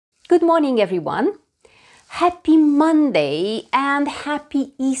Good morning, everyone. Happy Monday and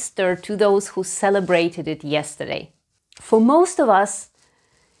happy Easter to those who celebrated it yesterday. For most of us,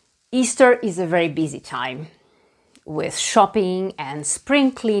 Easter is a very busy time with shopping and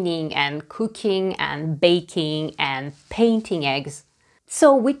spring cleaning and cooking and baking and painting eggs.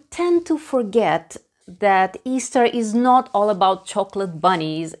 So we tend to forget that Easter is not all about chocolate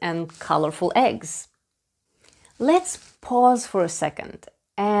bunnies and colorful eggs. Let's pause for a second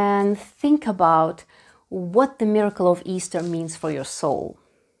and think about what the miracle of Easter means for your soul.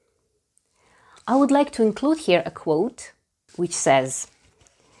 I would like to include here a quote which says,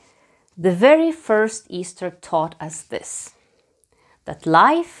 "The very first Easter taught us this, that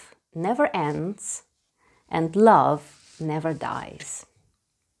life never ends and love never dies."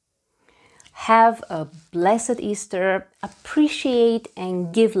 Have a blessed Easter, appreciate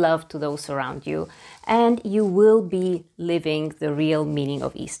and give love to those around you, and you will be living the real meaning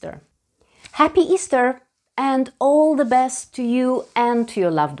of Easter. Happy Easter and all the best to you and to your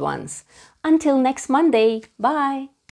loved ones. Until next Monday, bye!